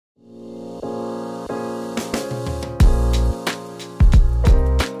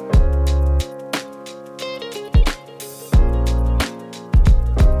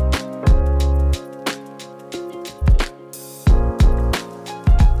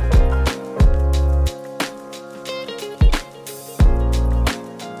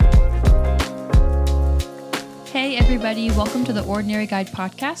everybody. Welcome to the Ordinary Guide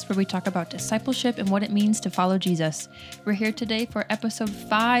podcast, where we talk about discipleship and what it means to follow Jesus. We're here today for episode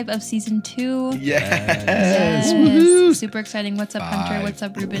 5 of season 2. Yes. Yes. Super exciting. What's up, Hunter? What's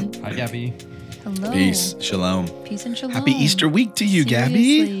up, Ruben? Hi, Gabby. Hello. Peace. Shalom. Peace and shalom. Happy Easter week to you,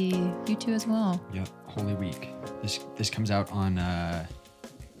 Seriously. Gabby. You too as well. Yep, Holy Week. This comes out on,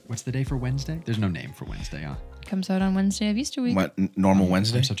 what's the day for Wednesday? There's no name for Wednesday, huh? Comes out on Wednesday of Easter week. What, normal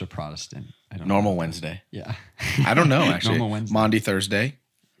Wednesday? I'm such a Protestant. I don't Normal know. Wednesday. Yeah. I don't know, actually. Normal Wednesday. Monday, Thursday.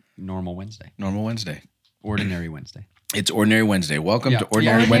 Normal Wednesday. Normal Wednesday. Ordinary Wednesday. It's Ordinary Wednesday. Welcome to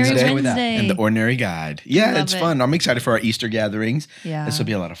Ordinary Ordinary Wednesday Wednesday. and the Ordinary Guide. Yeah, Love it's it. fun. I'm excited for our Easter gatherings. Yeah. This will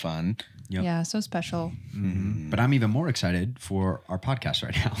be a lot of fun. Yep. Yeah, so special. Mm-hmm. But I'm even more excited for our podcast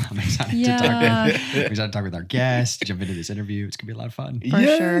right now. I'm excited Yeah. to talk with our guests, jump into this interview. It's going to be a lot of fun. For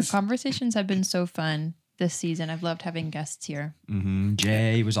Yes. sure. Conversations have been so fun this season. I've loved having guests here. Mm-hmm.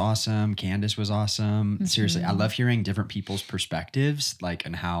 Jay was awesome. Candace was awesome. Mm-hmm. Seriously, I love hearing different people's perspectives, like,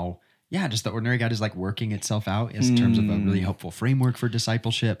 and how, just the Ordinary Guide is like working itself out in terms of a really helpful framework for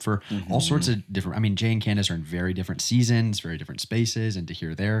discipleship for all sorts of different, I mean, Jay and Candace are in very different seasons, very different spaces, and to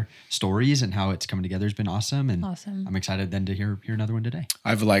hear their stories and how it's coming together has been awesome. And Awesome. I'm excited then to hear another one today.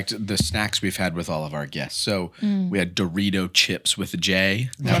 I've liked the snacks we've had with all of our guests. So we had Dorito chips with Jay.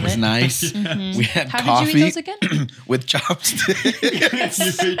 That Love was it. nice. We had How coffee did you eat those again? with chopsticks.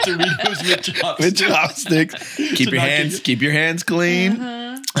 Doritos with chopsticks. Keep your hands clean.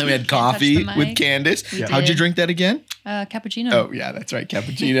 And we had coffee touch the with mic. Candace. We How'd you did. drink that again? Cappuccino. Oh, yeah, that's right.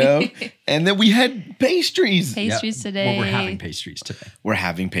 Cappuccino. And then we had pastries. Pastries today. Well, we're having pastries today. We're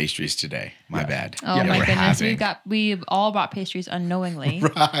having pastries today. My bad. Oh Yeah, my we're goodness. having. We've all bought pastries unknowingly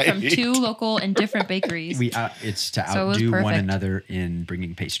Right. from 2 local and different bakeries. It's to So it was outdo one perfect. another in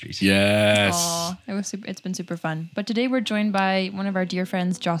bringing pastries. Yes. Aw, it's been super fun. But today we're joined by one of our dear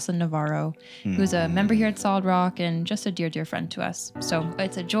friends, Jocelyn Navarro, who's a member here at Solid Rock and just a dear, dear friend to us. So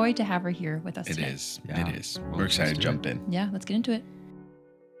it's a joy to have her here with us It today. is. Yeah. It is. Well, We're excited let's to do jump in. Yeah, let's get into it.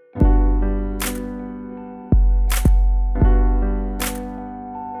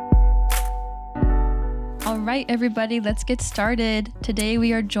 All right, everybody, let's get started. Today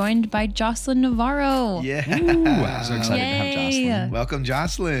we are joined by Jocelyn Navarro. Yeah. Ooh, I'm so excited to have Yay. Jocelyn. Welcome,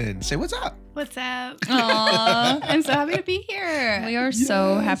 Jocelyn. Say what's up. What's up? Aw. I'm so happy to be here. We are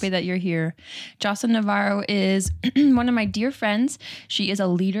so happy that you're here. Jocelyn Navarro is one of my dear friends. She is a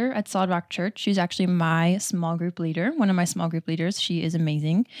leader at Solid Rock Church. She's actually my small group leader, one of my small group leaders. She is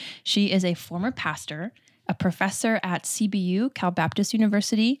amazing. She is a former pastor, a professor at CBU, Cal Baptist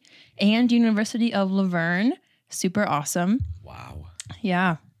University, and University of Laverne. Super awesome. Wow.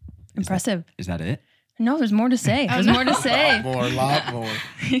 Yeah. Impressive. Is that it? No, there's more to say. There's more to say. A lot more.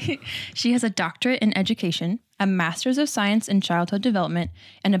 She has a doctorate in education, a master's of science in childhood development,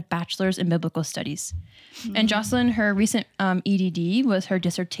 and a bachelor's in biblical studies. And Jocelyn, her recent EDD her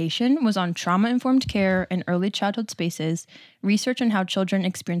dissertation was on trauma-informed care in early childhood spaces, research on how children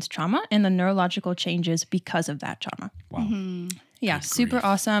experience trauma and the neurological changes because of that trauma. Wow. Yeah, super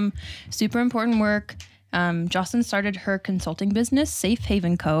awesome, super important work. Jocelyn started her consulting business, Safe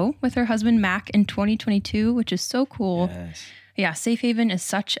Haven Co., with her husband Mac in 2022, which is so cool. Yes. Yeah, Safe Haven is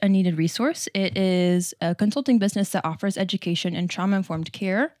such a needed resource. It is a consulting business that offers education in trauma-informed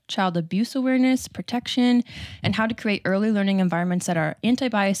care, child abuse awareness, protection, and how to create early learning environments that are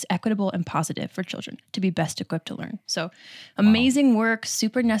anti-bias, equitable, and positive for children to be best equipped to learn. So amazing work,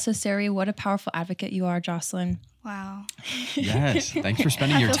 super necessary. What a powerful advocate you are, Jocelyn. Wow. Yes. Thanks for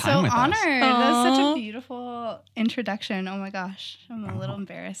spending I your feel time so with honored. us. That was such Aw. a beautiful introduction. Oh my gosh. I'm a little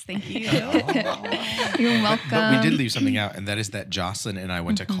embarrassed. Thank you. You're welcome. But we did leave something out, and that is that Jocelyn and I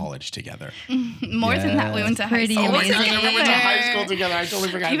went to college together. More than that, we went to Pretty high school amazing. together. We went to high school together. I totally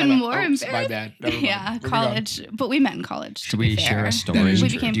forgot Even about more that. Oops, my embarrassed. bad. Never mind. Yeah, Moving college. But we met in college. Should we share a story? That is We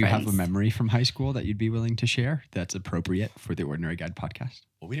true. became Do you have friends. a memory from high school that you'd be willing to share that's appropriate for the Ordinary Guide podcast?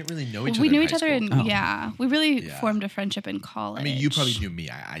 Well, we didn't really know each other. We knew in each high other school. in, we really Yeah. formed a friendship in college. I mean, you probably knew me.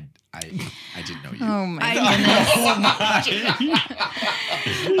 I didn't know you. Oh my I goodness.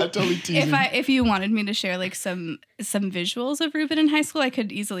 I'm totally teasing. If you wanted me to share like some visuals of Ruben in high school, I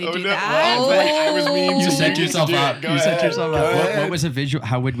could easily do no. that. Oh, I was mean You to set you yourself to do up. it. Go You set ahead. yourself Go up. What ahead. was a visual?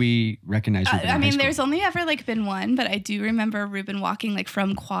 How would we recognize Ruben in I high mean, school? there's only ever like been one, but I do remember Ruben walking like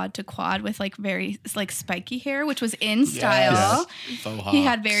from quad to quad with like very like spiky hair, which was in style. Faux He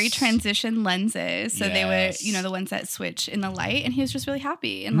had hawks. very transition lenses, so they were, Yes. you know, the ones that switch in the light, and he was just really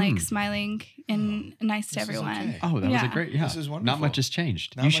happy and like smiling and nice to This is everyone. okay. Oh, that was Yeah. a great, This is Not wonderful. much has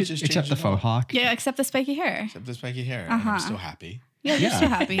changed. Not You much should, has except changed the at all. faux hawk. Yeah, except the spiky hair. Except the spiky hair. And I'm Uh-huh. still happy. Yeah, you're still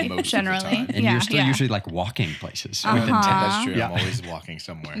happy Most of the generally. time. And you're still usually like walking places. Uh-huh. That's true. Yeah. I'm always walking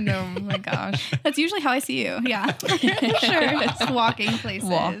somewhere. Oh my gosh. That's usually how I see you. Yeah, sure. Just walking places.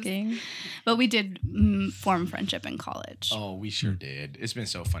 Walking. But we did form friendship in college. Oh, we sure did. It's been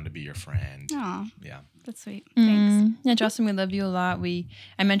so fun to be your friend. Aw, Yeah. that's sweet. Thanks. Yeah, Jocelyn, we love you a lot.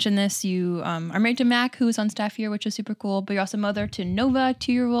 I mentioned this. You are married to Mac, who is on staff here, which is super cool. But you're also mother to Nova,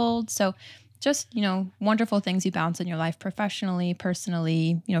 2-year-old. So just, wonderful things you balance in your life professionally,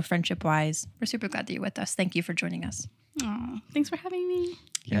 personally, friendship wise. We're super glad that you're with us. Thank you for joining us. Aw, thanks for having me.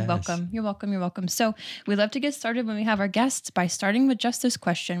 You're welcome. You're welcome. You're welcome. So we love to get started when we have our guests by starting with just this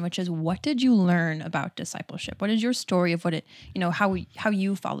question, which is, what did you learn about discipleship? What is your story of what it, how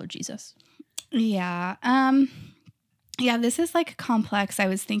you follow Jesus? Yeah. Yeah, this is like complex. I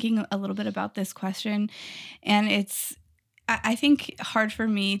was thinking a little bit about this question, and it's, I think, hard for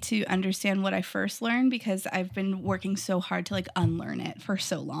me to understand what I first learned because I've been working so hard to like unlearn it for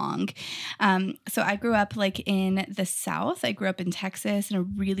so long. So I grew up like in the South. I grew up in Texas in a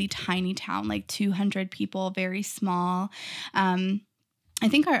really tiny town, like 200 people, very small. I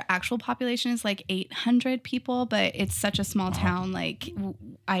think our actual population is like 800 people, but it's such a small town. Like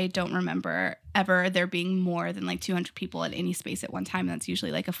I don't remember ever there being more than like 200 people at any space at one time. That's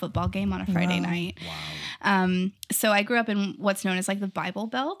usually like a football game on a Friday night. Wow. So I grew up in what's known as like the Bible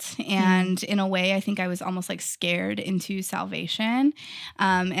Belt. And in a way, I think I was almost like scared into salvation.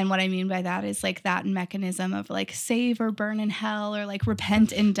 And what I mean by that is like that mechanism of like save or burn in hell or like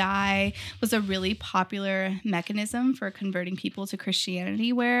repent and die was a really popular mechanism for converting people to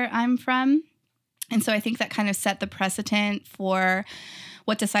Christianity where I'm from. And so I think that kind of set the precedent for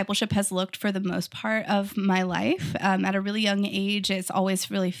what discipleship has looked for the most part of my life. At a really young age, it's always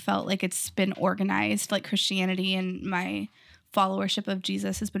really felt like it's been organized, like Christianity and my followership of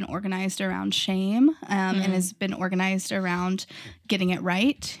Jesus has been organized around shame and has been organized around getting it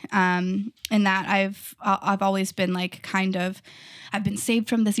right. And that I've always been like I've been saved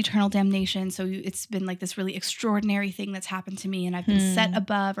from this eternal damnation. So it's been like this really extraordinary thing that's happened to me, and I've been set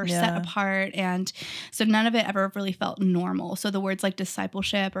above or set apart. And so none of it ever really felt normal. So the words like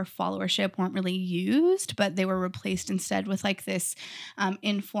discipleship or followership weren't really used, but they were replaced instead with like this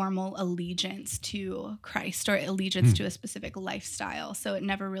informal allegiance to Christ or allegiance to a specific lifestyle. So it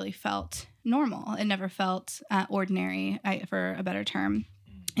never really felt normal. It never felt ordinary, for a better term.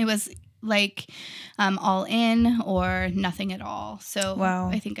 It was like all in or nothing at all. So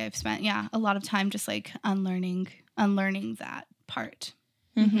I think I've spent a lot of time just like unlearning that part.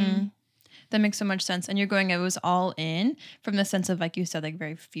 Mm-hmm. That makes so much sense. And you're going, it was all in from the sense of, like you said, like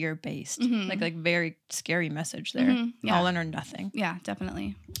very fear-based, like very scary message there. Yeah. All in or nothing. Yeah,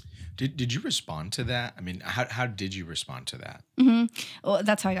 definitely. Did you respond to that? I mean, how did you respond to that? Well,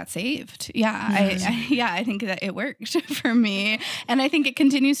 that's how I got saved. Yeah, I think that it worked for me, and I think it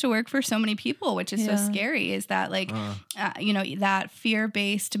continues to work for so many people, which is so scary. Is that like, that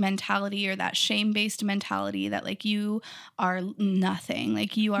fear-based mentality or that shame-based mentality that like you are nothing,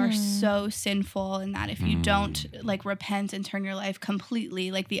 like you are so sinful, and that if you don't like repent and turn your life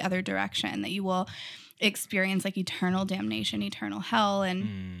completely like the other direction, that you will experience like eternal damnation, eternal hell.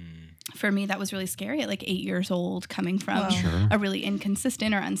 And for me, that was really scary at like 8 years old, coming from a really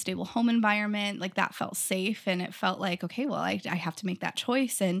inconsistent or unstable home environment. Like that felt safe, and it felt like, okay, well, I have to make that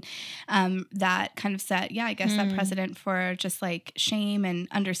choice. And that kind of set, I guess that precedent for just like shame and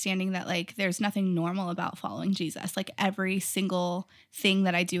understanding that like there's nothing normal about following Jesus. Like every single thing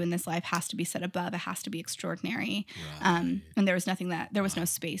that I do in this life has to be set above. It has to be extraordinary. And there was no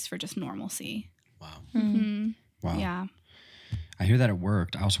space for just normalcy. Wow. Wow. Yeah. I hear that it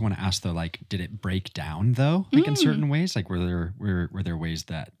worked. I also want to ask though, like, did it break down though? Like in certain ways, like were there ways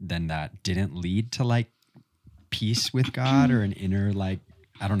that didn't lead to like peace with God or an inner, like,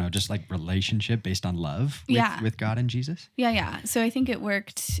 I don't know, just like relationship based on love with God and Jesus? Yeah. So I think it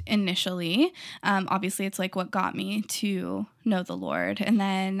worked initially. Obviously it's like what got me to know the Lord. And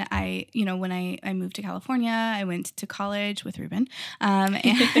then when I moved to California, I went to college with Ruben. And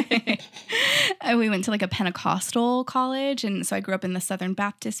we went to like a Pentecostal college. And so I grew up in the Southern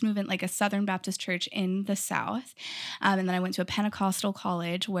Baptist movement, like a Southern Baptist church in the South. And then I went to a Pentecostal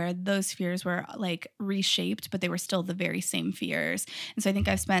college where those fears were like reshaped, but they were still the very same fears. And so I think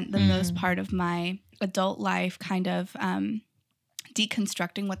I've spent the most part of my adult life kind of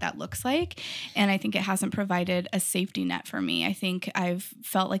deconstructing what that looks like. And I think it hasn't provided a safety net for me. I think I've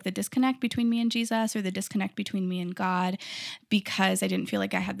felt like the disconnect between me and Jesus, or the disconnect between me and God, because I didn't feel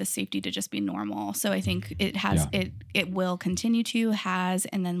like I had the safety to just be normal. So I think it has, it will continue to,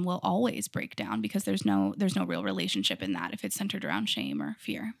 and then will always break down, because there's no real relationship in that if it's centered around shame or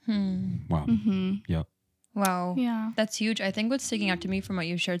fear. Wow. Yep. Wow. Yeah. That's huge. I think what's sticking out to me from what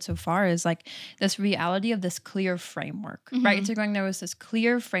you've shared so far is like this reality of this clear framework, right? So going, there was this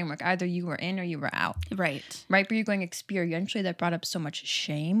clear framework. Either you were in or you were out. Right. Right. But you're going experientially that brought up so much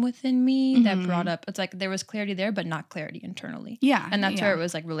shame within me that brought up, it's like there was clarity there, but not clarity internally. Yeah. And that's yeah. where it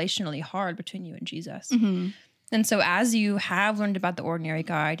was like relationally hard between you and Jesus. Mm-hmm. And so as you have learned about the Ordinary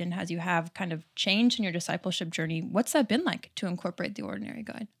Guide and as you have kind of changed in your discipleship journey, what's that been like to incorporate the Ordinary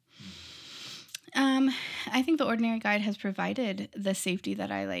Guide? I think the Ordinary Guide has provided the safety that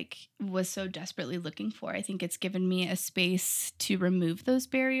I was so desperately looking for. I think it's given me a space to remove those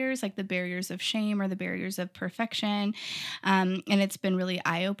barriers, like the barriers of shame or the barriers of perfection. And it's been really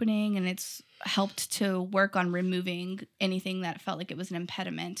eye-opening, and it's helped to work on removing anything that felt like it was an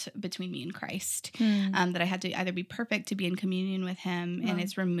impediment between me and Christ, that I had to either be perfect to be in communion with him, and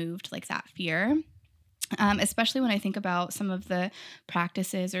it's removed like that fear. Especially when I think about some of the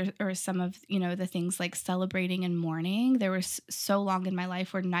practices or some of, the things like celebrating and mourning. There was so long in my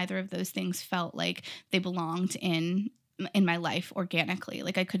life where neither of those things felt like they belonged in my life organically.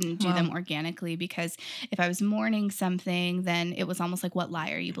 Like I couldn't do them organically, because if I was mourning something, then it was almost like, what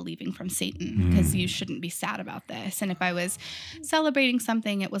lie are you believing from Satan? Because you shouldn't be sad about this. And if I was celebrating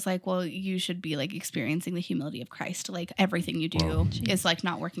something, it was like, well, you should be like experiencing the humility of Christ. Like everything you do is like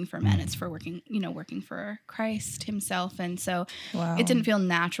not working for men. It's for working for Christ himself. And so it didn't feel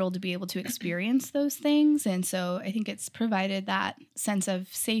natural to be able to experience those things. And so I think it's provided that sense of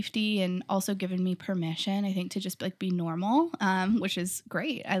safety and also given me permission, I think, to just like be normal, which is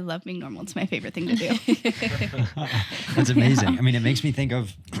great. I love being normal. It's my favorite thing to do. That's amazing. I mean, it makes me think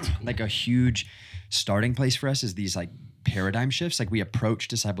of like a huge starting place for us is these like paradigm shifts. Like we approach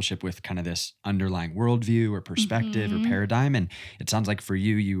discipleship with kind of this underlying worldview or perspective or paradigm. And it sounds like for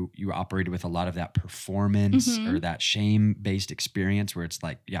you operated with a lot of that performance or that shame-based experience where it's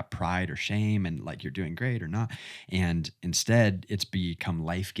like, pride or shame and like you're doing great or not. And instead it's become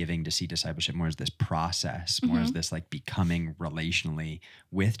life-giving to see discipleship more as this process, more as this like becoming relationally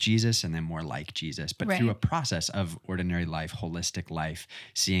with Jesus and then more like Jesus, but through a process of ordinary life, holistic life,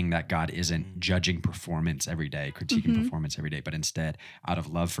 seeing that God isn't judging performance every day, critiquing performance every day, but instead out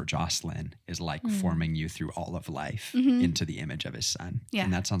of love for Jocelyn is like forming you through all of life into the image of his son. Yeah.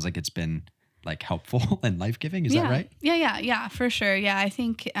 And that sounds like it's been like helpful and life-giving. Is that right? Yeah, for sure. Yeah. I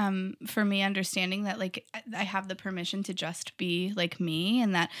think for me, understanding that like I have the permission to just be like me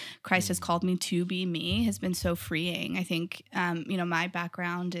and that Christ has called me to be me has been so freeing. I think, my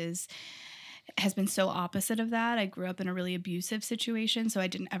background has been so opposite of that. I grew up in a really abusive situation, so I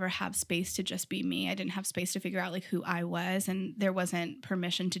didn't ever have space to just be me. I didn't have space to figure out like who I was, and there wasn't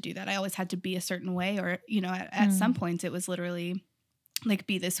permission to do that. I always had to be a certain way, or at some points it was literally like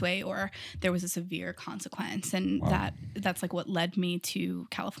be this way or there was a severe consequence. And that's like what led me to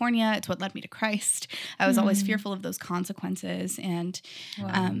California. It's what led me to Christ. I was always fearful of those consequences. And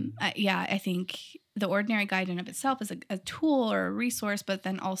I think the Ordinary Guide in of itself is a tool or a resource, but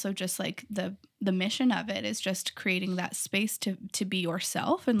then also just like the mission of it is just creating that space to be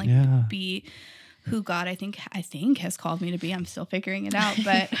yourself and like be who God I think has called me to be. I'm still figuring it out,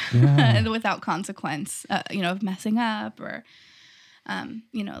 but without consequence, of messing up or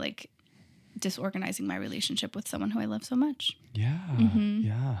like disorganizing my relationship with someone who I love so much.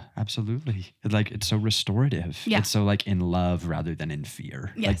 Yeah, absolutely. Like it's so restorative. Yeah. It's so like in love rather than in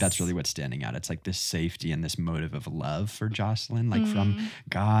fear. Yes. Like that's really what's standing out. It's like this safety and this motive of love for Jocelyn, like from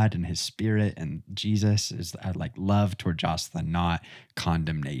God and his spirit, and Jesus is like love toward Jocelyn, not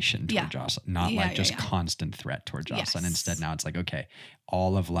condemnation toward Jocelyn, not like just constant threat toward Jocelyn. Yes. Instead, now it's like, okay,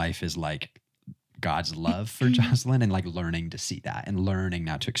 all of life is like God's love for Jocelyn and like learning to see that and learning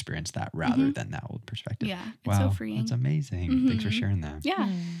now to experience that rather than that old perspective. Yeah, it's so freeing. That's amazing. Thanks for sharing that. Yeah.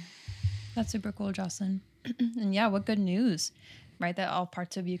 That's super cool, Jocelyn. And what good news, right? That all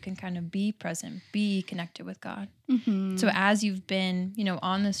parts of you can kind of be present, be connected with God. So as you've been,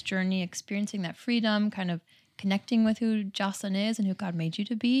 on this journey, experiencing that freedom, kind of connecting with who Jocelyn is and who God made you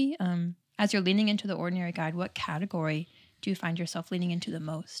to be, as you're leaning into the Ordinary Guide, what category do you find yourself leaning into the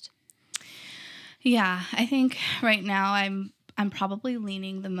most? Yeah, I think right now I'm probably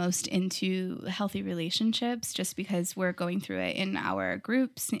leaning the most into healthy relationships just because we're going through it in our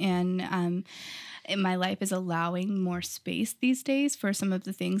groups, and my life is allowing more space these days for some of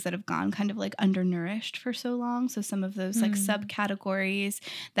the things that have gone kind of like undernourished for so long. So some of those like subcategories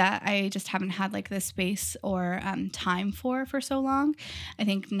that I just haven't had like the space or time for so long. I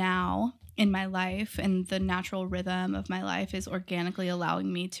think now in my life and the natural rhythm of my life is organically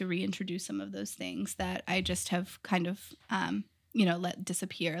allowing me to reintroduce some of those things that I just have kind of, let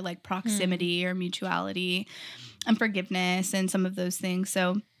disappear, like proximity or mutuality and forgiveness and some of those things.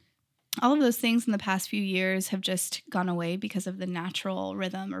 So all of those things in the past few years have just gone away because of the natural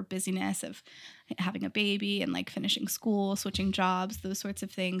rhythm or busyness of having a baby and like finishing school, switching jobs, those sorts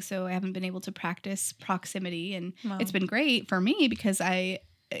of things. So I haven't been able to practice proximity, and it's been great for me because I,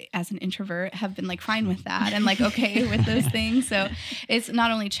 as an introvert, have been like fine with that and like okay with those things. So it's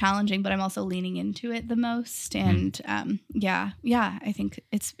not only challenging, but I'm also leaning into it the most. And I think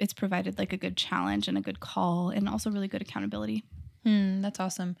it's provided like a good challenge and a good call, and also really good accountability. That's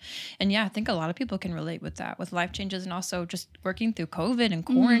awesome. And yeah, I think a lot of people can relate with that, with life changes, and also just working through COVID and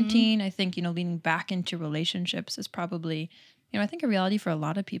quarantine. I think, leaning back into relationships is probably, I think a reality for a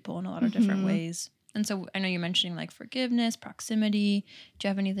lot of people in a lot of different ways. And so I know you're mentioning like forgiveness, proximity. Do you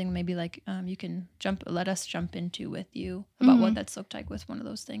have anything maybe like you can let us jump into with you about what that's looked like with one of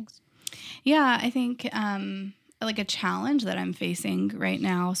those things? Yeah, I think like a challenge that I'm facing right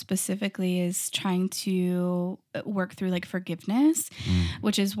now specifically is trying to work through like forgiveness,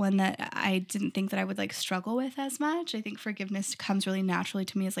 which is one that I didn't think that I would like struggle with as much. I think forgiveness comes really naturally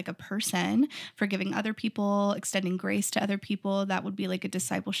to me as like a person, forgiving other people, extending grace to other people. That would be like a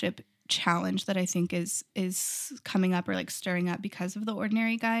discipleship challenge that I think is coming up or like stirring up because of the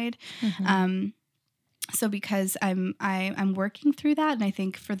Ordinary Guide. So because I'm working through that, and I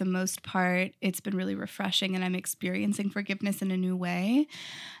think for the most part, it's been really refreshing, and I'm experiencing forgiveness in a new way.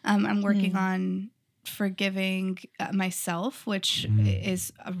 I'm working on forgiving myself, which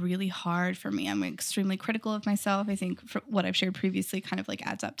is really hard for me. I'm extremely critical of myself. I think for what I've shared previously kind of like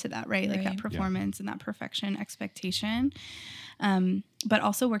adds up to that, right? Like that performance and that perfection expectation. But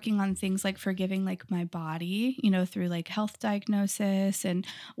also working on things like forgiving like my body, through like health diagnosis, and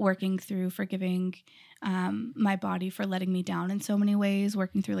working through forgiving my body for letting me down in so many ways,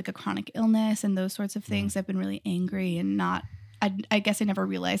 working through like a chronic illness and those sorts of things. I've been really angry and I guess I never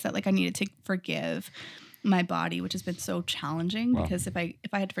realized that like I needed to forgive my body, which has been so challenging because if I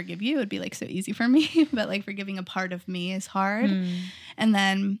had to forgive you, it'd be like so easy for me, but like forgiving a part of me is hard. And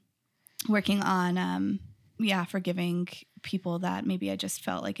then working on, forgiving people that maybe I just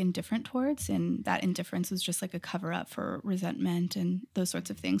felt like indifferent towards, and that indifference was just like a cover up for resentment and those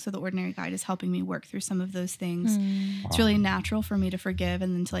sorts of things. So the Ordinary Guide is helping me work through some of those things. It's really natural for me to forgive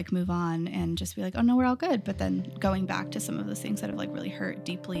and then to like move on and just be like, oh no, we're all good. But then going back to some of those things that have like really hurt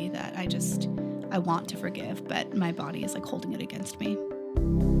deeply that I want to forgive, but my body is like holding it against me.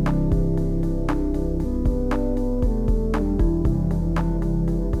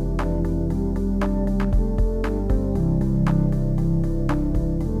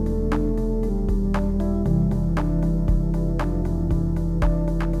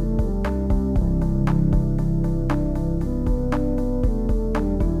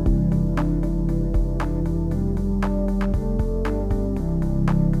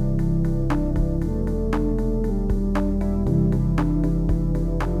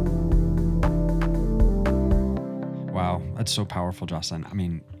 That's so powerful, Jocelyn. I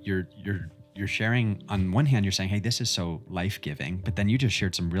mean, you're sharing, on one hand, you're saying, hey, this is so life-giving, but then you just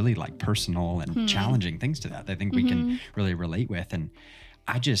shared some really like personal and challenging things to that I think we can really relate with. And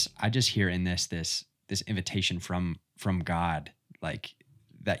I just hear in this invitation from God, like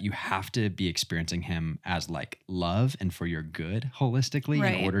that you have to be experiencing him as like love and for your good holistically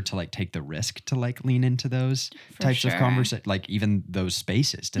in order to like take the risk to like lean into those types of conversation, like even those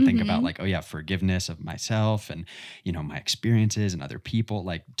spaces to think about like, oh yeah, forgiveness of myself and, my experiences and other people,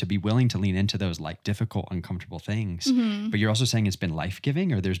 like to be willing to lean into those like difficult, uncomfortable things. But you're also saying it's been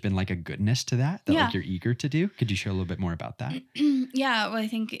life-giving, or there's been like a goodness to that like you're eager to do. Could you share a little bit more about that? Yeah. Well, I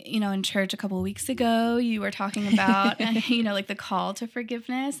think, in church a couple of weeks ago, you were talking about, like the call to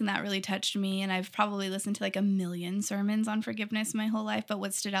forgiveness. And that really touched me. And I've probably listened to like a million sermons on forgiveness my whole life. But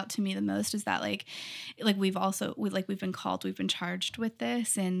what stood out to me the most is that like we've been called, we've been charged with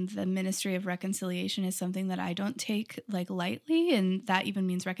this. And the ministry of reconciliation is something that I don't take like lightly. And that even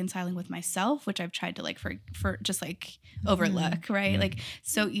means reconciling with myself, which I've tried to like for just like overlook, right? Like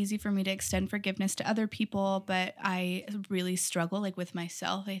so easy for me to extend forgiveness to other people, but I really struggle like with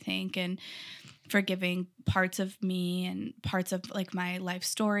myself, I think. And forgiving parts of me and parts of like my life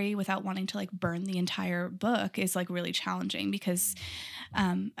story without wanting to like burn the entire book is like really challenging because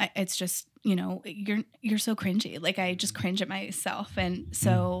it's just, you're so cringy. Like I just cringe at myself. And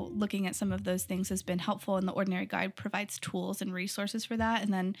so looking at some of those things has been helpful, and the Ordinary Guide provides tools and resources for that.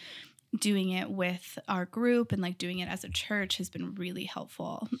 And then doing it with our group and like doing it as a church has been really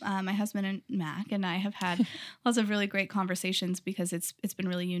helpful. My husband and Mac and I have had lots of really great conversations because it's been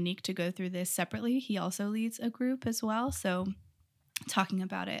really unique to go through this separately. He also leads a group as well. So talking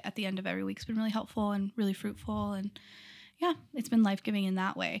about it at the end of every week has been really helpful and really fruitful. And yeah, it's been life-giving in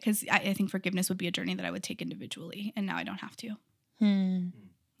that way because I think forgiveness would be a journey that I would take individually, and now I don't have to.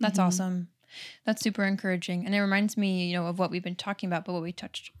 That's awesome. That's super encouraging. And it reminds me, of what we've been talking about, but what we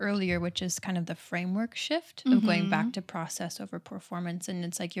touched earlier, which is kind of the framework shift of going back to process over performance. And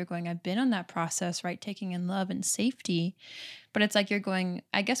it's like you're going, I've been on that process, right? Taking in love and safety. But it's like you're going,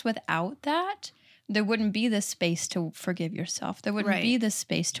 I guess without that, there wouldn't be this space to forgive yourself. There wouldn't be this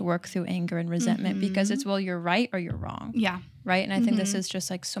space to work through anger and resentment because it's, well, you're right or you're wrong. Yeah. Right. And I think this is just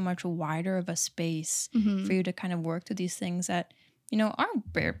like so much wider of a space for you to kind of work through these things that,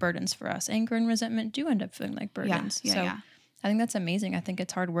 are burdens for us. Anger and resentment do end up feeling like burdens. I think that's amazing. I think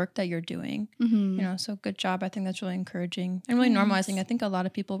it's hard work that you're doing, so good job. I think that's really encouraging and really normalizing. I think a lot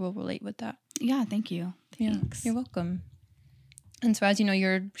of people will relate with that. Yeah. Thank you. Thanks. You're welcome. And so as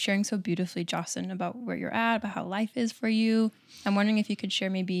you're sharing so beautifully, Jocelyn, about where you're at, about how life is for you, I'm wondering if you could share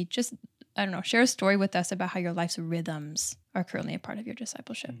maybe just, share a story with us about how your life's rhythms are currently a part of your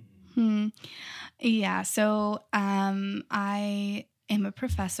discipleship. Yeah. So I am a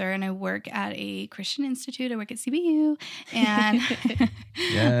professor and I work at a Christian institute. I work at CBU and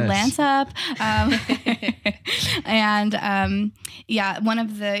Lance up. One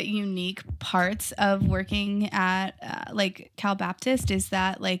of the unique parts of working at Cal Baptist is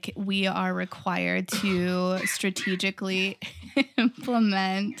that we are required to strategically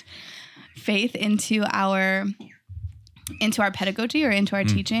implement faith into our pedagogy or into our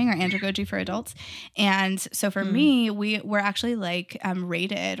teaching or andragogy for adults. And so for me, we're actually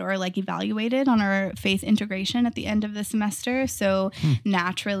rated or evaluated on our faith integration at the end of the semester. So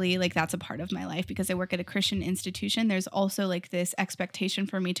naturally, that's a part of my life because I work at a Christian institution. There's also this expectation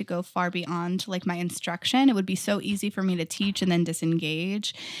for me to go far beyond my instruction. It would be so easy for me to teach and then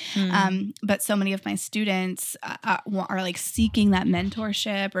disengage. But so many of my students are seeking that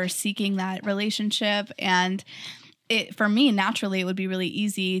mentorship or seeking that relationship. And for me, naturally, it would be really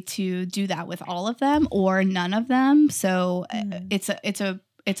easy to do that with all of them or none of them. So it's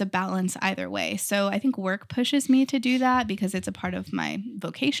a balance either way. So I think work pushes me to do that because it's a part of my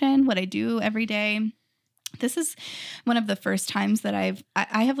vocation, what I do every day. This is one of the first times that I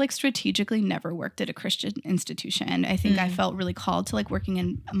have strategically never worked at a Christian institution. I think I felt really called to working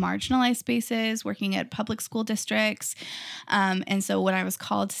in marginalized spaces, working at public school districts. And so when I was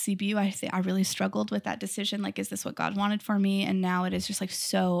called to CBU, I really struggled with that decision. Is this what God wanted for me? And now it is just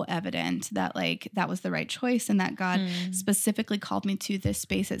so evident that that was the right choice and that God specifically called me to this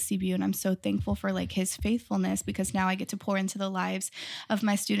space at CBU. And I'm so thankful for his faithfulness because now I get to pour into the lives of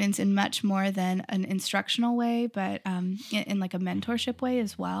my students in much more than an instructional way, but in a mentorship way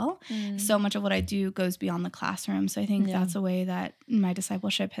as well. So much of what I do goes beyond the classroom. So I think that's a way that my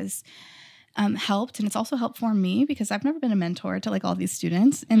discipleship has helped. And it's also helped for me because I've never been a mentor to all these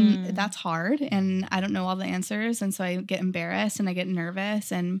students and that's hard. And I don't know all the answers. And so I get embarrassed and I get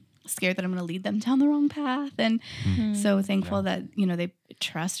nervous and scared that I'm going to lead them down the wrong path. And so thankful that, they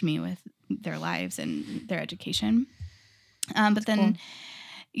trust me with their lives and their education. But then cool.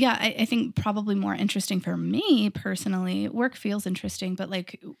 Yeah, I think probably more interesting for me personally, work feels interesting, but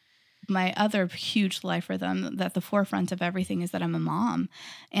my other huge life rhythm at the forefront of everything is that I'm a mom.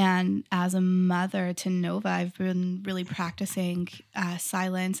 And as a mother to Nova, I've been really practicing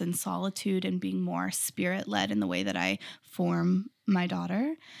silence and solitude and being more spirit-led in the way that I form my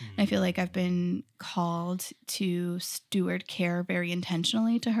daughter. I feel like I've been called to steward care very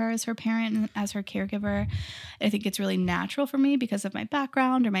intentionally to her as her parent and as her caregiver. I think it's really natural for me because of my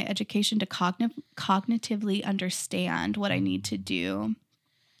background or my education to cognitively understand what I need to do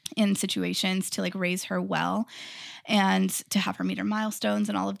in situations to raise her well and to have her meet her milestones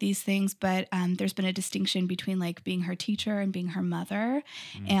and all of these things. But there's been a distinction between being her teacher and being her mother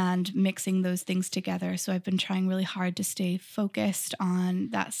and mixing those things together. So I've been trying really hard to stay focused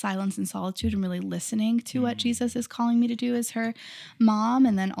on that silence and solitude and really listening to what Jesus is calling me to do as her mom.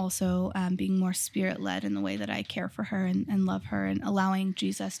 And then also being more spirit-led in the way that I care for her and love her and allowing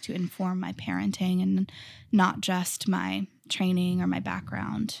Jesus to inform my parenting and not just my training or my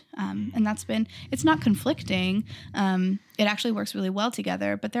background. And it's not conflicting. It actually works really well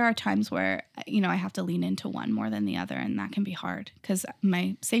together, but there are times where, I have to lean into one more than the other. And that can be hard because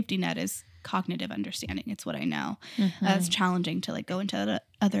my safety net is cognitive understanding. It's what I know. It's challenging to go into the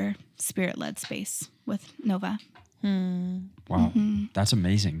other spirit-led space with Nova. Wow. That's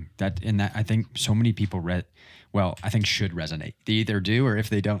amazing. I think so many people I think should resonate. They either do, or if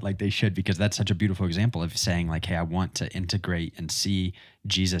they don't, they should, because that's such a beautiful example of saying hey, I want to integrate and see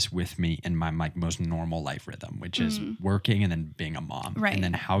Jesus with me in my most normal life rhythm, which is working and then being a mom. Right. And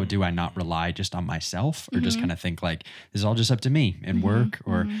then how do I not rely just on myself or just kind of think this is all just up to me in work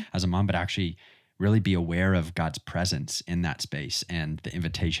or as a mom, but actually really be aware of God's presence in that space and the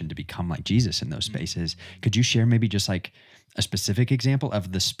invitation to become like Jesus in those spaces. Could you share maybe just like a specific example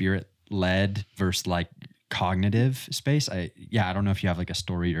of the Spirit-led versus like cognitive space? I don't know if you have like a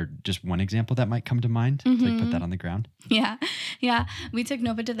story or just one example that might come to mind to like put that on the ground. Yeah. We took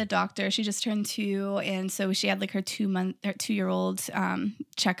Nova to the doctor. She just turned 2. And so she had like her 2-year-old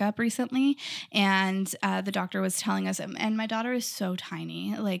checkup recently. And the doctor was telling us, and my daughter is so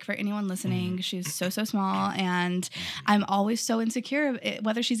tiny, like for anyone listening, she's so small. And I'm always so insecure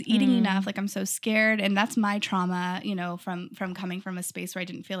whether she's eating enough. Like I'm so scared. And that's my trauma, you know, from coming from a space where I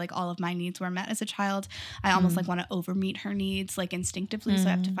didn't feel like all of my needs were met as a child. I almost like want to overmeet her needs like instinctively. So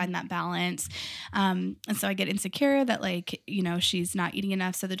I have to find that balance. And so I get insecure that like, you know, she's not eating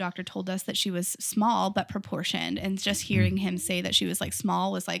enough. So the doctor told us that she was small, but proportioned. And just hearing him say that she was like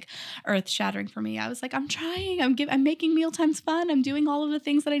small was like earth shattering for me. I was like, I'm trying, I'm making mealtimes fun. I'm doing all of the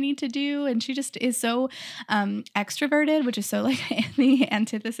things that I need to do. And she just is so extroverted, which is so like the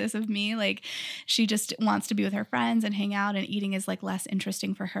antithesis of me. Like she just wants to be with her friends and hang out, and eating is like less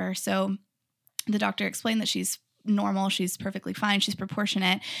interesting for her. So the doctor explained that she's normal, she's perfectly fine, she's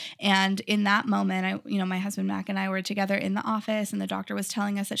proportionate. And in that moment, my husband Mac and I were together in the office, and the doctor was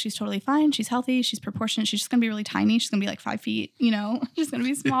telling us that she's totally fine, she's healthy, she's proportionate, she's just gonna be really tiny, she's gonna be like 5 feet, you know, she's gonna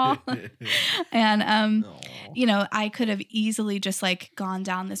be small. And you know, I could have easily just like gone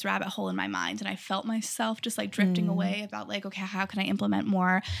down this rabbit hole in my mind, and I felt myself just like drifting away about like, okay, how can I implement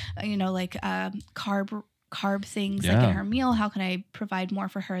more, like carb things like in her meal? How can I provide more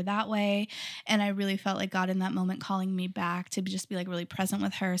for her that way? And I really felt like God in that moment calling me back to just be like really present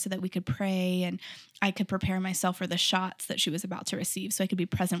with her so that we could pray and I could prepare myself for the shots that she was about to receive. So I could be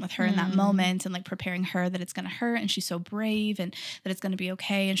present with her in that moment and like preparing her that it's going to hurt and she's so brave and that it's going to be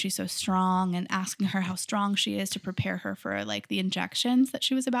okay and she's so strong, and asking her how strong she is to prepare her for like the injections that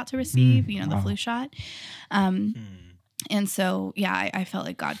she was about to receive, the flu shot. And so, I felt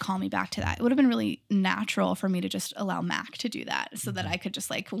like God called me back to that. It would have been really natural for me to just allow Mac to do that so that I could just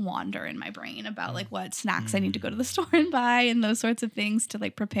like wander in my brain about like what snacks I need to go to the store and buy and those sorts of things to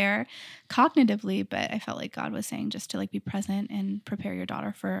like prepare cognitively. But I felt like God was saying just to like be present and prepare your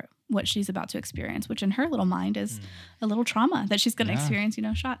daughter for what she's about to experience, which in her little mind is a little trauma that she's going to experience,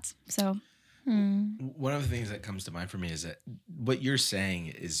 shots. So one of the things that comes to mind for me is that what you're saying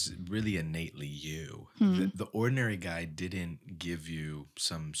is really innately you. The ordinary guy didn't give you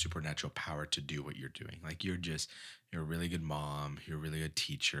some supernatural power to do what you're doing. Like you're a really good mom, you're a really good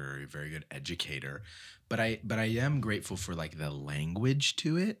teacher, you're a very good educator. But I am grateful for like the language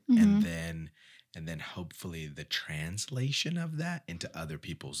to it, and then hopefully the translation of that into other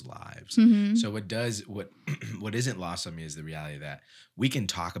people's lives. So what isn't lost on me is the reality that we can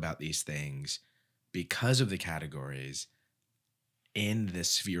talk about these things because of the categories in the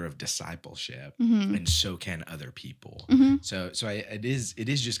sphere of discipleship, and so can other people. So it is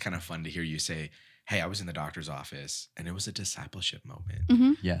just kind of fun to hear you say, hey, I was in the doctor's office and it was a discipleship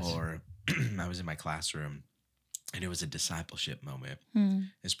moment. Yes. Or I was in my classroom and it was a discipleship moment.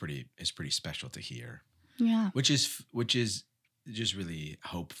 It's pretty special to hear. Yeah. Which is just really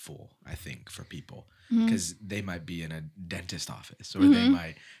hopeful, I think, for people, because they might be in a dentist office, or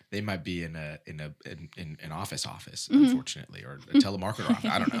they might be in an office, unfortunately, or a telemarketer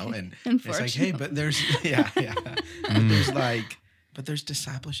office. I don't know. And it's like, hey, but there's but there's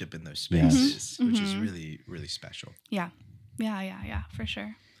discipleship in those spaces, which is really, really special. Yeah, for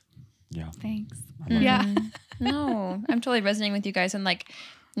sure. Yeah. Thanks. No, I'm totally resonating with you guys. And like,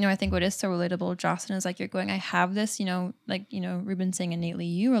 I think what is so relatable, Jocelyn, is like you're going, I have this, Ruben saying innately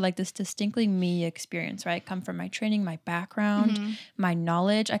you, or like this distinctly me experience, right? I come from my training, my background, my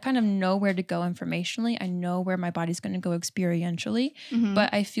knowledge. I kind of know where to go informationally. I know where my body's going to go experientially,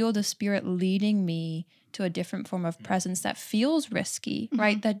 but I feel the Spirit leading me to a different form of presence that feels risky,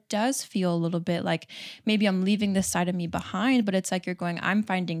 right? That does feel a little bit like maybe I'm leaving this side of me behind, but it's like you're going, I'm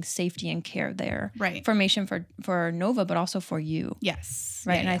finding safety and care there. Right. Formation for Nova, but also for you. Yes.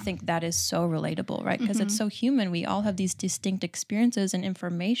 Right. I think that is so relatable, right? Because it's so human. We all have these distinct experiences and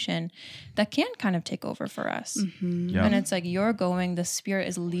information that can kind of take over for us. And it's like you're going, the Spirit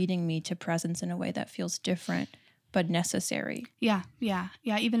is leading me to presence in a way that feels different, but necessary. Yeah.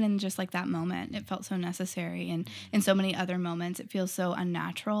 Even in just like that moment, it felt so necessary. And in so many other moments, it feels so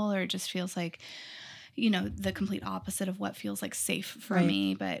unnatural, or it just feels like, the complete opposite of what feels like safe for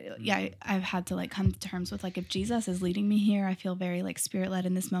me. But I've had to like come to terms with like, if Jesus is leading me here, I feel very like Spirit led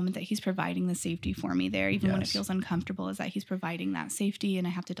in this moment that he's providing the safety for me there, even when it feels uncomfortable, is that he's providing that safety. And I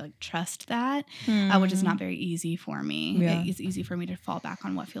have to like trust that, which is not very easy for me. Yeah. It's easy for me to fall back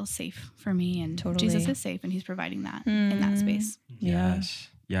on what feels safe for me. And Jesus is safe and he's providing that in that space. Yes.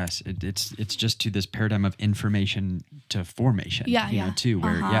 Yes, it's just to this paradigm of information to formation. Too,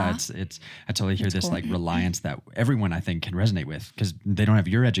 where it's I totally hear this like reliance that everyone I think can resonate with, because they don't have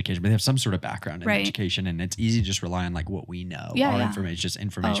your education, but they have some sort of background in education, and it's easy to just rely on like what we know. Information, just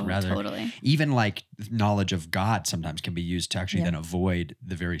information rather. Totally. Even like knowledge of God sometimes can be used to actually then avoid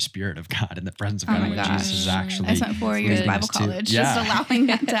the very spirit of God and the presence of God, and what Jesus is actually. I spent 4 years in Bible college just allowing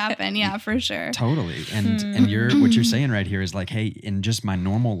that to happen. Yeah, for sure. Totally. And what you're saying right here is like, hey, in just my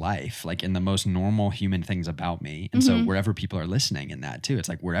normal life, like in the most normal human things about me. And so wherever people are listening in that too, it's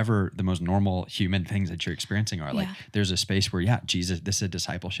like wherever the most normal human things that you're experiencing are, like there's a space where, Jesus, this is a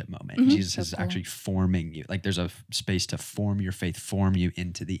discipleship moment. Jesus is actually forming you. Like there's a space to form your faith, form you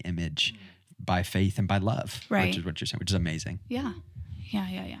into the image by faith and by love, which is what you're saying, which is amazing. Yeah.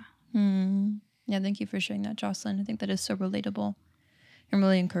 Yeah, thank you for sharing that, Jocelyn. I think that is so relatable and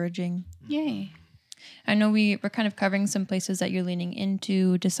really encouraging. Yay. I know we're kind of covering some places that you're leaning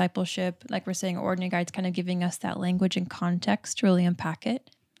into discipleship. Like we're saying, Ordinary Guide's kind of giving us that language and context to really unpack it.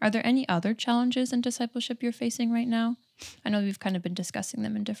 Are there any other challenges in discipleship you're facing right now? I know we've kind of been discussing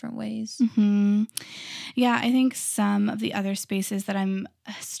them in different ways. Yeah, I think some of the other spaces that I'm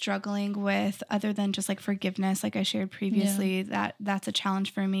struggling with, other than just like forgiveness, like I shared previously, that's a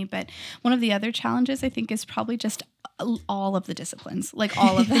challenge for me. But one of the other challenges I think is probably just all of the disciplines, like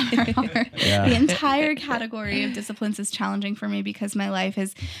all of them. The entire category of disciplines is challenging for me because my life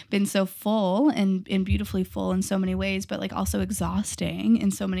has been so full and beautifully full in so many ways, but like also exhausting in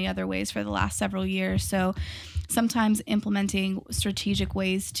so many other ways for the last several years. So sometimes implementing strategic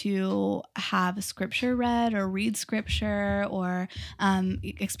ways to have scripture read or read scripture or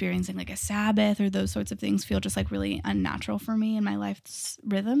experiencing like a Sabbath or those sorts of things feel just like really unnatural for me in my life's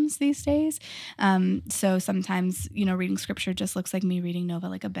rhythms these days. So sometimes, reading scripture just looks like me reading Nova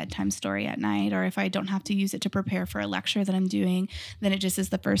like a bedtime story at night, or if I don't have to use it to prepare for a lecture that I'm doing, then it just is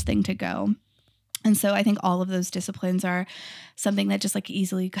the first thing to go. And so I think all of those disciplines are something that just like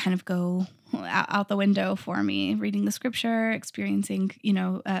easily kind of go out the window for me. Reading the scripture, experiencing,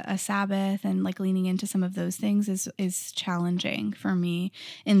 a Sabbath, and like leaning into some of those things is challenging for me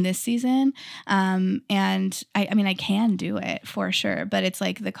in this season. And I can do it for sure, but it's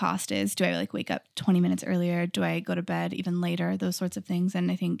like the cost is, do I like wake up 20 minutes earlier? Do I go to bed even later? Those sorts of things. And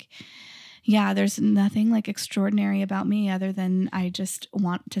I think, there's nothing like extraordinary about me other than I just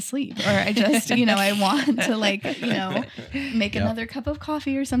want to sleep, or I just, I want to like, make another cup of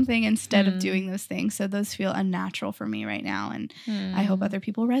coffee or something instead of doing those things. So those feel unnatural for me right now. And I hope other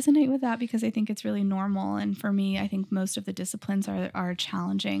people resonate with that because I think it's really normal. And for me, I think most of the disciplines are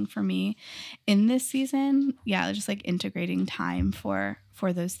challenging for me in this season. Yeah. Just like integrating time for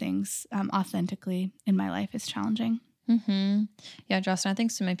those things authentically in my life is challenging. Yeah, Jocelyn, I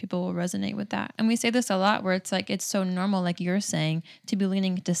think so many people will resonate with that. And we say this a lot where it's like, it's so normal, like you're saying, to be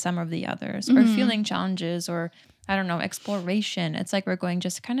leaning into some of the others or feeling challenges or, I don't know, exploration. It's like we're going,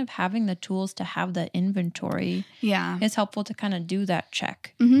 just kind of having the tools to have that inventory. Yeah. It's helpful to kind of do that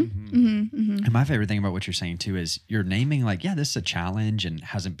check. And my favorite thing about what you're saying too is you're naming like, this is a challenge and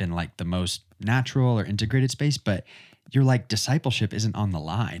hasn't been like the most natural or integrated space, but you're like, discipleship isn't on the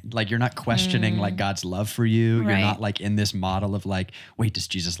line. Like you're not questioning like God's love for you. You're not like in this model of like, wait, does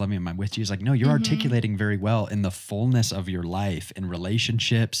Jesus love me? Am I with Jesus? Like, no, you're articulating very well in the fullness of your life, in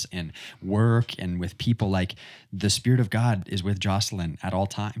relationships and work and with people. Like the Spirit of God is with Jocelyn at all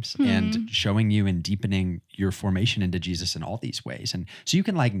times and showing you and deepening your formation into Jesus in all these ways. And so you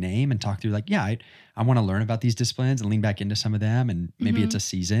can like name and talk through like, I want to learn about these disciplines and lean back into some of them. And maybe it's a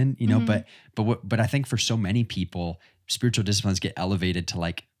season, but I think for so many people, spiritual disciplines get elevated to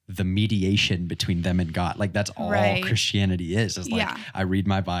like the mediation between them and God. Like that's all Christianity is like, I read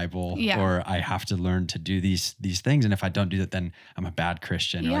my Bible or I have to learn to do these things. And if I don't do that, then I'm a bad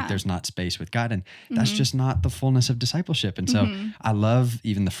Christian or like there's not space with God. And that's just not the fullness of discipleship. And so I love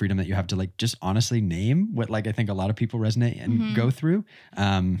even the freedom that you have to like, just honestly name what like, I think a lot of people resonate and go through.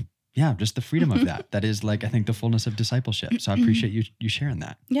 Just the freedom of that. That is like, I think the fullness of discipleship. So I appreciate you sharing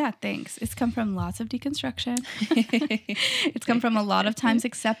that. Yeah, thanks. It's come from lots of deconstruction. It's come from a lot of times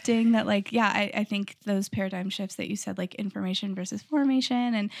accepting that like, I think those paradigm shifts that you said, like information versus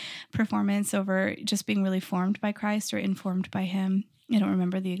formation and performance over just being really formed by Christ or informed by him. I don't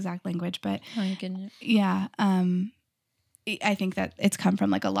remember the exact language, but I think that it's come from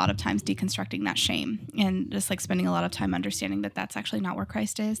like a lot of times deconstructing that shame and just like spending a lot of time understanding that that's actually not where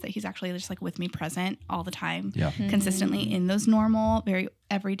Christ is, that he's actually just like with me present all the time, consistently in those normal, very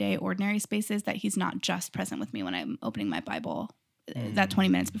everyday, ordinary spaces, that he's not just present with me when I'm opening my Bible that 20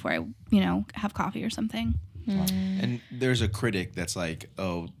 minutes before I, have coffee or something. And there's a critic that's like,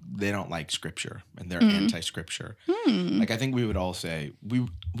 oh, they don't like scripture and they're anti-scripture. Like, I think we would all say,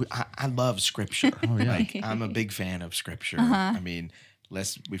 I love scripture. Like, I'm a big fan of scripture. I mean,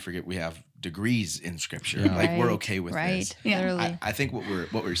 lest we forget we have degrees in scripture. Like, we're okay with this. Literally. I think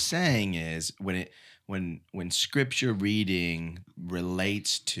what we're saying is when scripture reading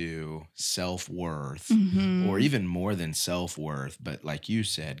relates to self-worth, or even more than self-worth, but like you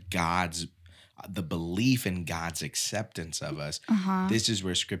said, the belief in God's acceptance of us, this is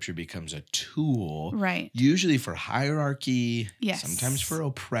where scripture becomes a tool, usually for hierarchy, sometimes for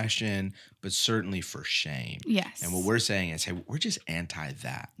oppression, but certainly for shame. And what we're saying is, hey, we're just anti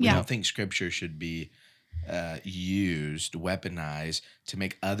that. We don't think scripture should be used, weaponized to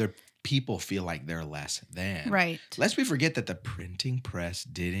make other people feel like they're less than. Lest we forget that the printing press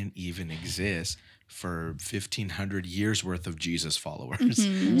didn't even exist for 1,500 years worth of Jesus followers.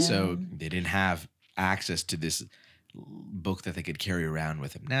 So they didn't have access to this book that they could carry around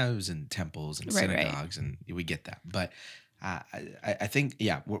with them. Now it was in temples and synagogues, and we get that. But I think,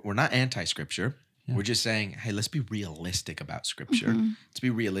 we're not anti-scripture. We're just saying, hey, let's be realistic about scripture. Let's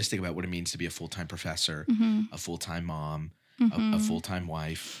be realistic about what it means to be a full-time professor, a full-time mom, a full-time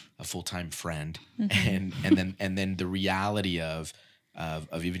wife, a full-time friend, and then the reality of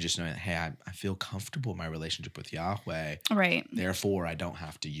even just knowing that, hey, I feel comfortable in my relationship with Yahweh. Therefore, I don't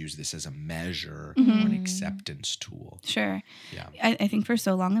have to use this as a measure or an acceptance tool. I think for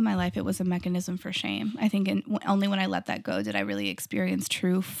so long in my life, it was a mechanism for shame. I think only when I let that go did I really experience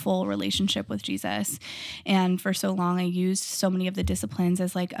true, full relationship with Jesus. And for so long, I used so many of the disciplines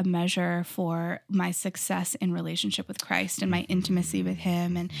as like a measure for my success in relationship with Christ and my intimacy with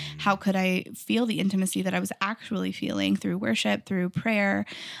him. And how could I feel the intimacy that I was actually feeling through worship, through prayer,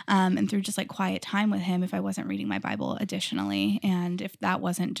 and through just like quiet time with him if I wasn't reading my Bible additionally. And if that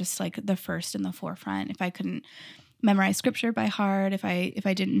wasn't just like the first in the forefront, if I couldn't memorize scripture by heart, if I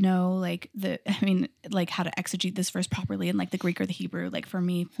didn't know like how to exegete this verse properly in like the Greek or the Hebrew, like for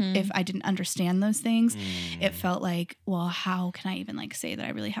me, if I didn't understand those things, it felt like, well, how can I even like say that I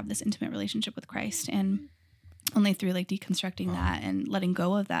really have this intimate relationship with Christ? And only through like deconstructing that and letting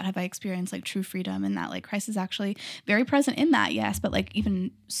go of that have I experienced like true freedom, and that like Christ is actually very present in that, yes, but like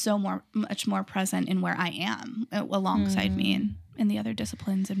even much more present in where I am alongside me and the other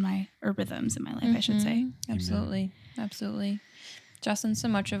disciplines in my rhythms in my life, I should say. Absolutely. Jocelyn, so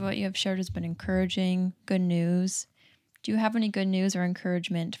much of what you have shared has been encouraging, good news. Do you have any good news or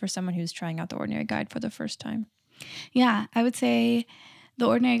encouragement for someone who's trying out the Ordinary Guide for the first time? Yeah, I would say the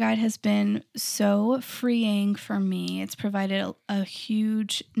Ordinary Guide has been so freeing for me. It's provided a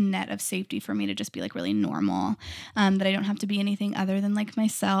huge net of safety for me to just be like really normal, that I don't have to be anything other than like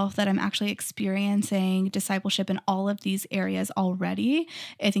myself, that I'm actually experiencing discipleship in all of these areas already.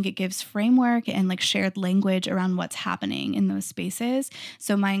 I think it gives framework and like shared language around what's happening in those spaces.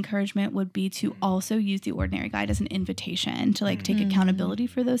 So my encouragement would be to also use the Ordinary Guide as an invitation to like take accountability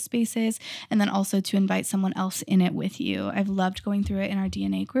for those spaces, and then also to invite someone else in it with you. I've loved going through it in our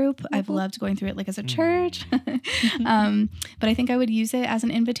DNA group. I've loved going through it like as a church. But I think I would use it as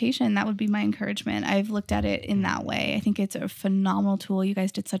an invitation. That would be my encouragement. I've looked at it in that way. I think it's a phenomenal tool. You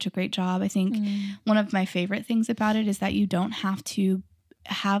guys did such a great job. I think one of my favorite things about it is that you don't have to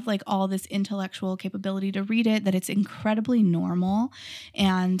have like all this intellectual capability to read it, that it's incredibly normal.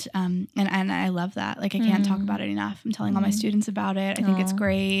 And I love that. Like I can't talk about it enough. I'm telling all my students about it. I think it's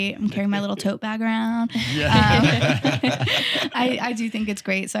great. I'm carrying my little tote bag around. I do think it's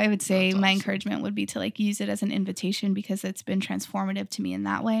great. So I would say my encouragement would be to like use it as an invitation, because it's been transformative to me in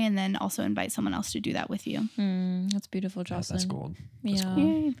that way. And then also invite someone else to do that with you. That's beautiful, Jocelyn. That's gold. That's cool.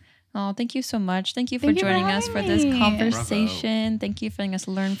 Yay. Oh, thank you so much. Thank you for joining us for this conversation. Bravo. Thank you for letting us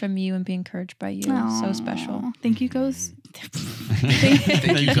learn from you and be encouraged by you. So special. Thank you, ghosts.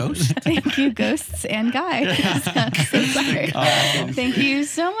 Thank you, Ghost. Thank you, ghosts and guys. So sorry. Thank you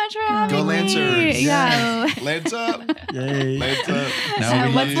so much for having Go me. Lancers. Yeah. Lance up. Yay. Lance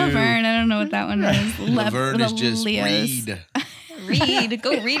up. What's Laverne? I don't know what that one is. Laverne is just Leos. read. Read.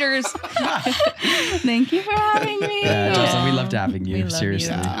 Go Readers. Thank you for having me. Yeah, Jocelyn, we loved having you. We love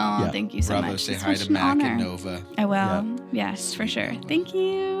Seriously. you. Oh, thank you so Bravo, much. say It's hi such to an Mac honor. and Nova. I will. Yes, for sure. Thank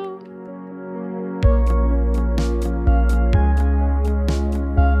you.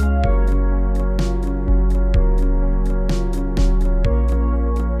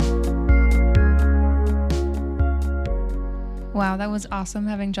 Wow, that was awesome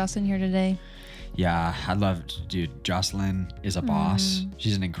having Jocelyn here today. Yeah, I loved, dude. Jocelyn is a boss.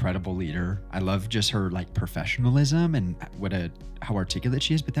 She's an incredible leader. I love just her like professionalism and how articulate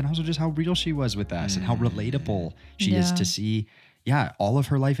she is, but then also just how real she was with us and how relatable she is to see, yeah, all of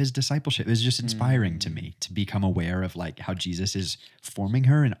her life is discipleship. It was just inspiring to me to become aware of like how Jesus is forming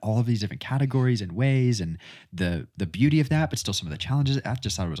her in all of these different categories and ways, and the beauty of that, but still some of the challenges. I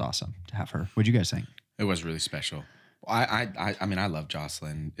just thought it was awesome to have her. What'd you guys think? It was really special. I mean, I love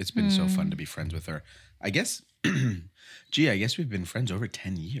Jocelyn. It's been so fun to be friends with her. I guess, I guess we've been friends over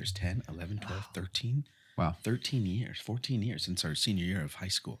 10 years, 10, 11, 12, 13. Wow. 13 years, 14 years since our senior year of high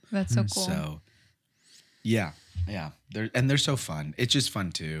school. That's so cool. So, yeah. They're so fun. It's just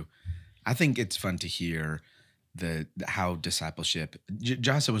fun too. I think it's fun to hear how discipleship.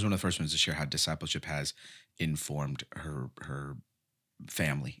 Jocelyn was one of the first ones to share how discipleship has informed her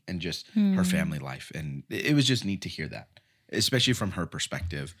family and just her family life, and it was just neat to hear that, especially from her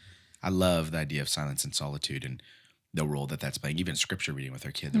perspective. I love the idea of silence and solitude and the role that's playing. Even scripture reading with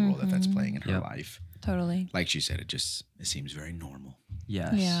her kid, the role that's playing in her life. Totally. Like she said, it seems very normal.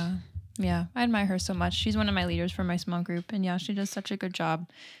 Yes. Yeah. I admire her so much. She's one of my leaders for my small group, and she does such a good job.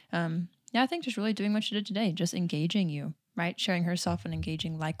 I think just really doing what she did today, just engaging you, right? Sharing herself and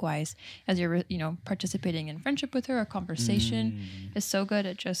engaging likewise as you're, participating in friendship with her. A conversation is so good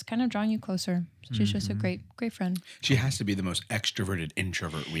at just kind of drawing you closer. So she's just a great friend. She has to be the most extroverted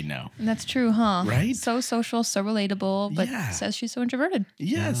introvert we know. And that's true, huh? Right? So social, so relatable, but says she's so introverted.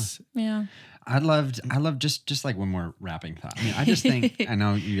 Yes. Yeah. I loved just like one more wrapping thought. I mean, I just think I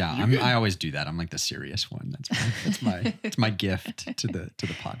know. Yeah, I always do that. I'm like the serious one. It's my gift to the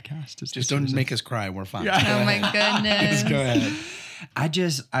podcast. Just don't make us cry. We're fine. Yeah. Oh my goodness. Go ahead.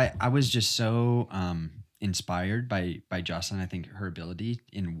 I was just so inspired by Jocelyn. I think her ability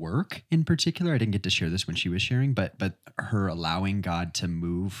in work in particular. I didn't get to share this when she was sharing, but her allowing God to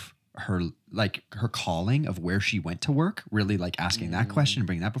move her calling of where she went to work, really like asking that question and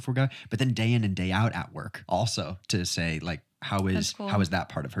bringing that before God, but then day in and day out at work also to say like, how is that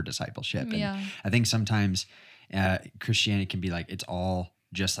part of her discipleship? And I think sometimes Christianity can be like, it's all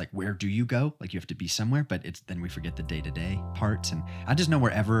just like, where do you go? Like you have to be somewhere, but then we forget the day-to-day parts. And I just know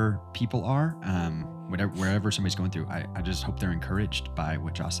wherever people are, wherever somebody's going through, I just hope they're encouraged by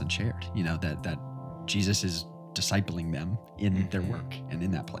what Jocelyn shared, that Jesus is discipling them in their work and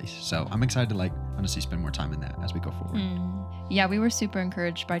in that place. So I'm excited to honestly spend more time in that as we go forward. Yeah, we were super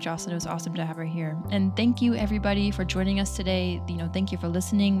encouraged by Jocelyn. It was awesome to have her here. And thank you everybody for joining us today. Thank you for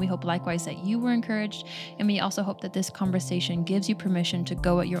listening. We hope likewise that you were encouraged. And we also hope that this conversation gives you permission to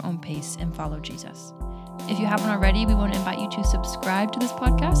go at your own pace and follow Jesus. If you haven't already, we want to invite you to subscribe to this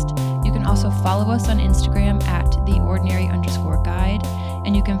podcast. You can also follow us on Instagram at @theordinary_guide.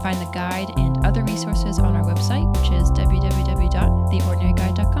 And you can find the guide and other resources on our website, which is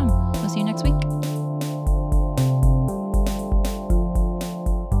www.theordinaryguide.com. We'll see you